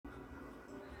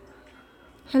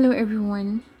Hello,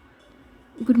 everyone.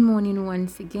 Good morning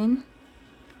once again.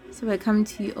 So, I come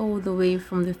to you all the way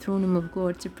from the throne room of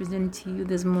God to present to you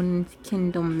this morning's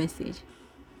kingdom message.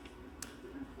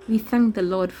 We thank the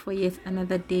Lord for yet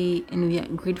another day and we are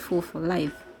grateful for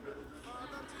life.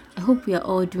 I hope we are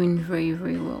all doing very,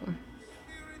 very well.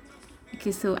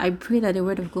 Okay, so I pray that the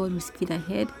word of God will speed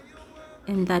ahead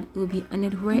and that it will be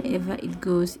honored wherever it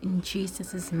goes in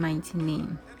Jesus' mighty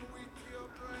name.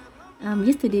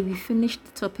 Yesterday we finished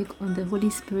the topic on the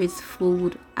Holy Spirit's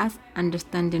fold as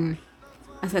understanding,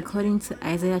 as according to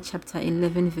Isaiah chapter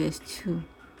 11 verse 2.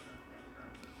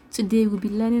 Today we'll be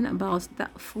learning about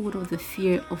that fold of the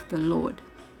fear of the Lord.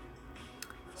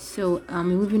 So we're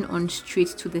moving on straight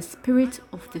to the spirit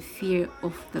of the fear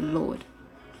of the Lord,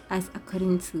 as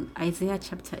according to Isaiah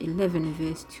chapter 11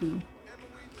 verse 2.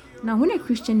 Now, when a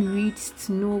Christian reads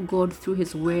to know God through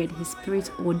his word, his spirit,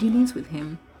 or dealings with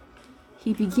him,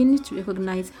 he begins to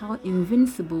recognize how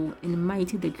invincible and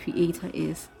mighty the Creator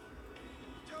is.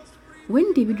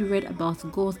 When David read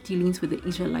about God's dealings with the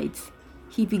Israelites,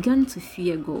 he began to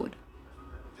fear God.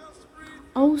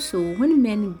 Also, when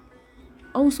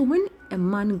a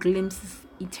man glimpses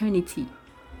eternity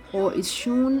or is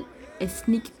shown a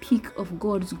sneak peek of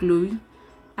God's glory,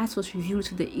 as was revealed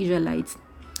to the Israelites,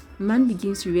 man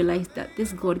begins to realize that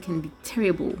this God can be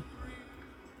terrible.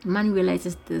 Man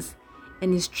realizes this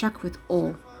and is struck with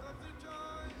awe.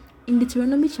 In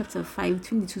Deuteronomy chapter 5,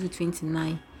 22 to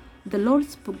 29, the Lord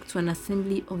spoke to an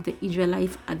assembly of the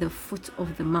Israelites at the foot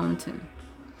of the mountain.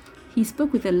 He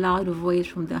spoke with a loud voice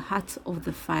from the heart of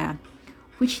the fire,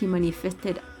 which he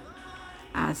manifested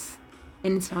as,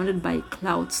 and surrounded by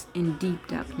clouds and deep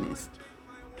darkness.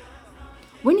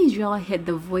 When Israel heard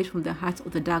the voice from the heart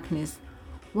of the darkness,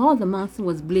 while the mountain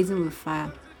was blazing with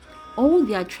fire, all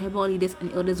their tribal leaders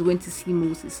and elders went to see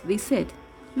Moses. They said,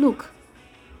 "Look,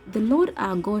 the Lord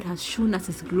our God has shown us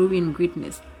his glory and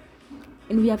greatness,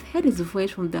 and we have heard his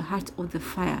voice from the heart of the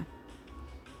fire.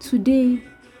 Today,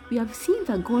 we have seen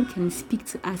that God can speak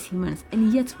to us humans,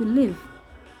 and yet we live.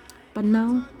 But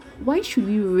now, why should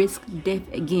we risk death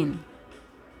again?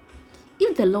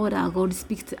 If the Lord our God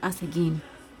speaks to us again,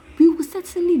 we will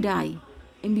certainly die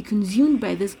and be consumed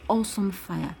by this awesome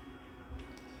fire.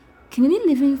 Can any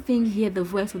living thing hear the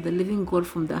voice of the living God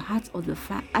from the heart of the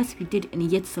fire as we did and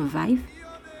yet survive?"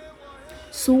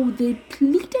 So they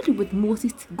pleaded with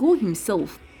Moses to go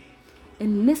himself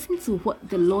and listen to what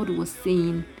the Lord was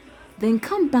saying, then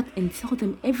come back and tell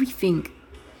them everything.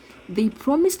 They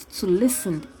promised to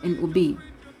listen and obey.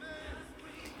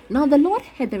 Now the Lord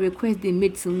heard the request they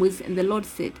made to Moses, and the Lord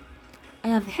said, "I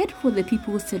have heard what the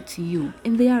people said to you,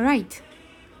 and they are right.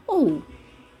 Oh,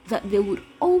 that they would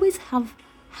always have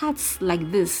hearts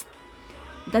like this,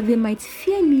 that they might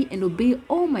fear me and obey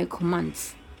all my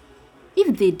commands.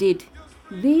 If they did,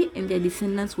 they and their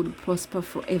descendants would prosper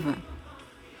forever."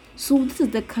 So this is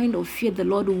the kind of fear the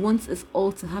Lord wants us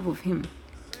all to have of him.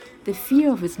 The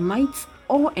fear of his might,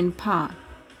 awe, and power.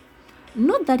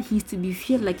 Not that he is to be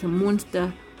feared like a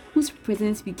monster whose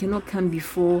presence we cannot come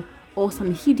before, or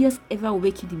some hideous,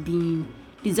 ever-wicked being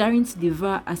desiring to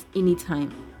devour us any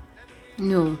time.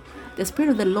 No, the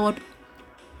Spirit of the Lord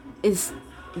is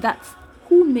that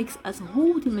who makes us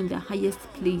hold him in the highest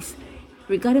place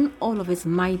regarding all of his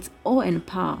might, awe, and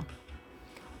power.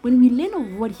 When we learn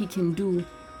of what he can do,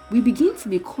 we begin to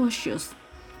be cautious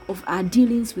of our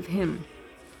dealings with him.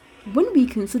 When we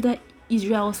consider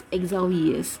Israel's exile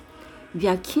years,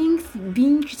 their kings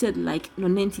being treated like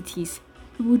non-entities,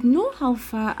 we would know how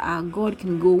far our God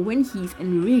can go when he is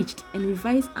enraged and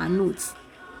revise our notes.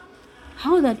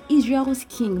 How that Israel's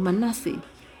king Manasseh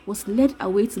was led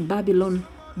away to Babylon,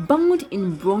 bound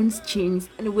in bronze chains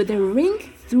and with a ring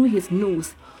through his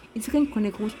nose in 2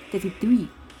 Chronicles 33.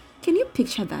 Can you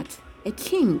picture that? A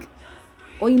king?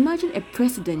 Or imagine a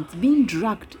president being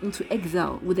dragged into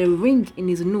exile with a ring in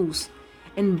his nose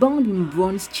and bound in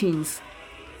bronze chains.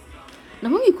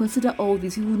 Now when we consider all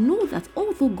this, we will know that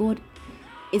although God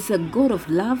is a God of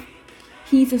love,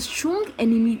 he is a strong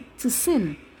enemy to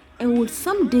sin and will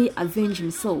someday avenge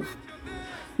himself.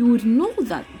 We would know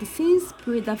that the same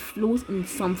spirit that flows in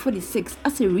Psalm 46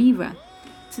 as a river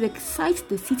to excite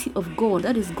the city of God,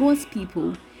 that is God's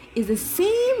people, is the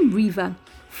same river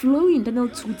flowing in Daniel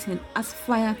 2:10 as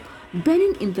fire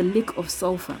burning in the lake of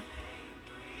sulfur.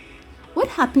 What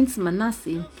happened to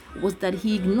Manasseh was that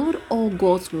he ignored all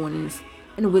God's warnings,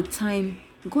 and with time,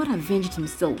 God avenged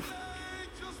himself.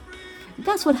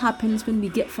 That's what happens when we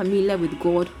get familiar with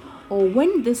God, or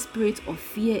when the spirit of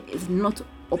fear is not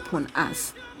upon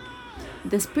us.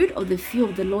 The spirit of the fear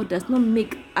of the Lord does not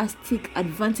make us take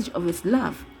advantage of his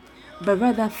love, but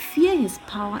rather fear his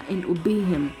power and obey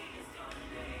him.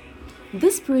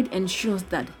 This spirit ensures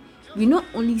that we not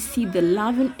only see the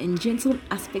loving and gentle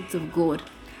aspects of God,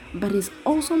 but His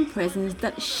awesome presence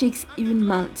that shakes even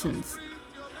mountains.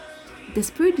 The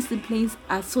spirit disciplines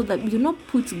us so that we do not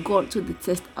put God to the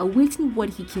test, awaiting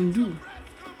what He can do.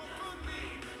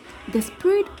 The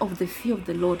spirit of the fear of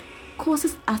the Lord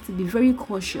causes us to be very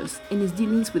cautious in His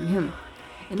dealings with Him,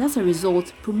 and as a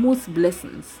result, promotes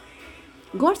blessings.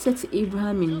 God said to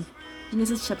Abraham in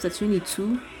Genesis chapter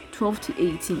 22, 12 to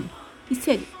 18, He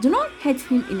said, "Do not hurt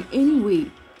him in any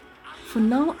way, for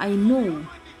now I know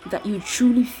that you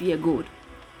truly fear God.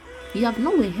 You have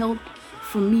not withheld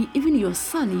from me even your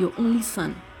son, your only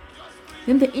son."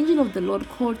 Then the angel of the Lord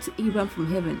called to Abraham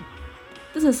from heaven,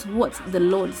 "This is what the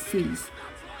Lord says.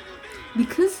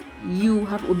 Because you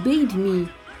have obeyed me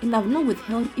and have not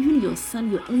withheld even your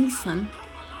son, your only son,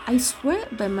 I swear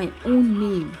by my own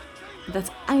name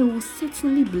that I will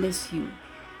certainly bless you.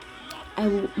 I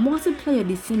will multiply your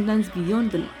descendants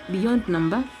beyond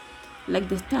number, like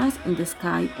the stars in the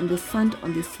sky and the sand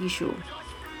on the seashore.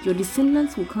 Your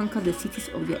descendants will conquer the cities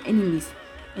of their enemies,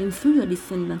 and through your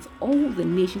descendants all the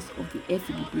nations of the earth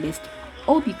will be blessed,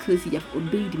 all because you have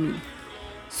obeyed me."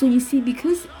 So you see,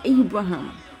 because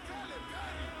Abraham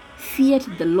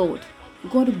feared the Lord,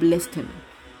 God blessed him.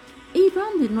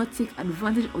 Abraham did not take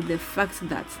advantage of the fact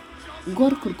that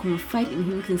God could confide in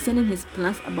him concerning his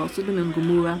plans about Sodom and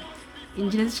Gomorrah in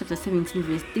Genesis chapter 17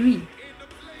 verse 3.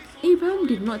 Abraham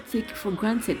did not take for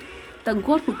granted that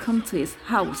God would come to his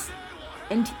house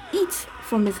and eat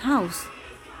from his house.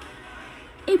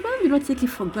 Abraham did not take it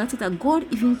for granted that God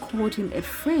even called him a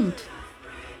friend.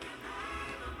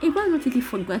 Abraham did not take it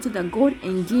for granted that God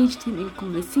engaged him in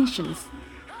conversations.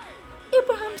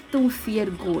 Abraham still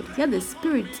feared God. He had the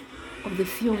spirit of the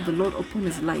fear of the Lord upon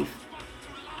his life.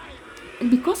 And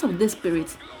because of this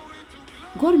spirit,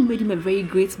 God made him a very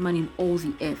great man in all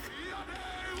the earth.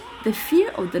 The fear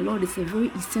of the Lord is a very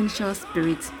essential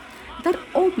spirit that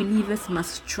all believers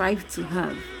must strive to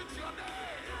have.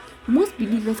 Most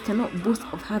believers cannot boast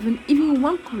of having even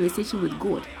one conversation with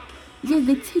God, yet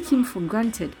they take Him for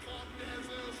granted.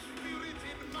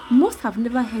 Most have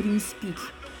never heard Him speak,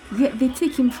 yet they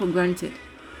take Him for granted.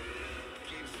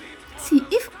 See,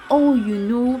 if all you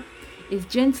know is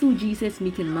gentle Jesus,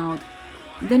 meek and mild,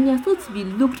 then you are thought to be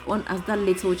looked on as that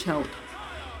little child.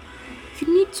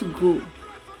 You need to grow.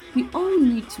 We all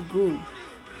need to grow.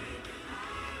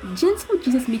 Gentle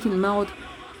Jesus, meek and mild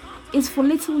is for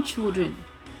little children.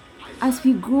 As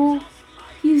we grow,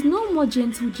 He is no more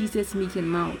gentle Jesus, meek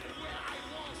and mild.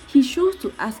 He shows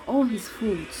to us all His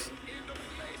faults.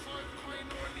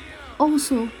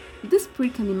 Also, this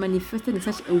spirit can be manifested in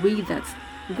such a way that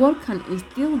God can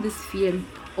instill this fear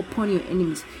upon your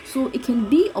enemies. So it can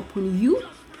be upon you,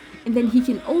 and then He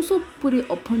can also put it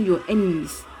upon your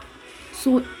enemies.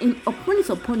 So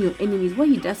upon your enemies, what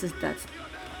He does is that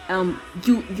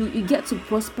you get to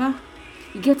prosper,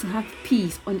 you get to have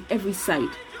peace on every side.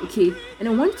 Okay, and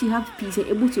then once you have peace, you're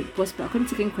able to prosper. According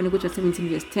to 2 Chronicles 17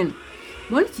 verse 10,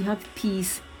 once you have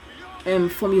peace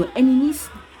from your enemies,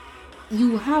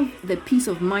 you have the peace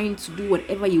of mind to do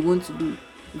whatever you want to do,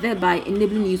 thereby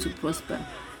enabling you to prosper.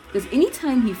 Because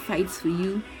anytime he fights for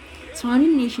you,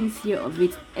 surrounding nations hear of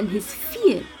it, and his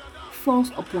fear falls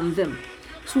upon them.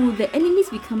 So the enemies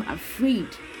become afraid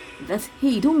that,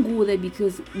 hey, don't go there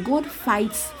because God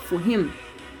fights for him.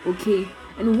 Okay,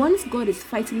 and once God is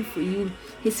fighting for you,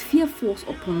 his fear falls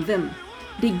upon them.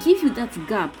 They give you that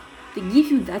gap, they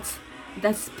give you that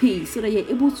space so that you're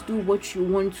able to do what you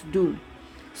want to do.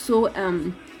 So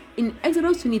in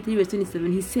Exodus 23 verse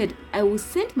 27, he said, "I will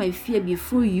send my fear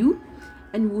before you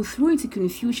and will throw into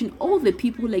confusion all the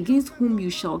people against whom you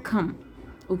shall come."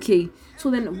 Okay, so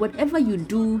then whatever you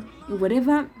do,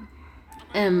 whatever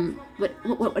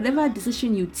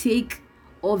decision you take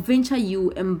or venture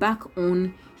you embark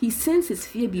on, he sends his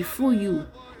fear before you,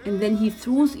 and then he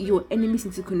throws your enemies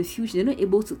into confusion. They're not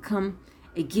able to come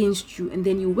against you, and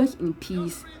then you work in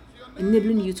peace,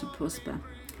 enabling you to prosper.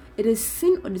 It is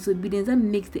sin or disobedience that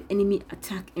makes the enemy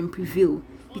attack and prevail,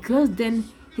 because then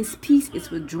his peace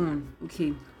is withdrawn.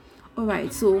 Okay, all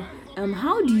right. So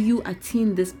how do you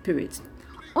attain this spirit?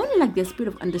 Unlike the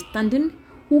spirit of understanding,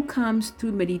 who comes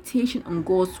through meditation on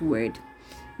God's word,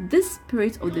 this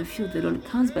spirit of the fear of the Lord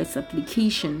comes by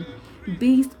supplication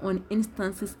based on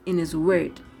instances in his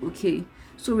word. Okay,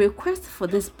 so request for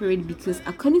this spirit, because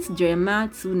according to Jeremiah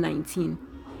 2:19,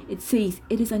 it says,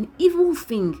 "It is an evil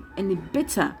thing and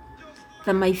bitter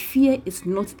that my fear is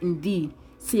not in thee,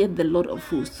 saith the Lord of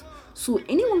hosts." So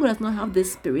anyone who does not have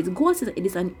this spirit, God says that it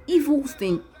is an evil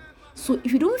thing. So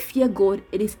if you don't fear God,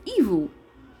 it is evil.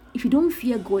 If you don't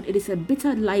fear God, it is a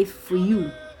bitter life for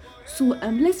you. So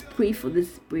let's pray for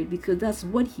this bread, because that's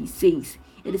what he says.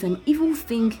 It is an evil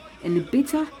thing and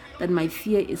bitter that my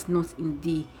fear is not in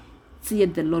thee,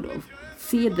 saith the Lord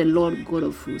God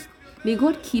of hosts. May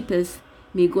God keep us.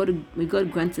 May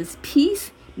God grant us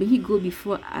peace. May He go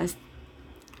before us,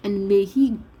 and may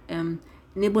He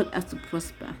enable us to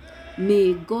prosper.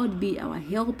 May God be our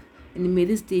help, and may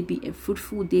this day be a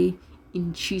fruitful day.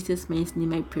 In Jesus' mighty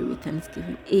name I pray with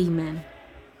thanksgiving. Amen.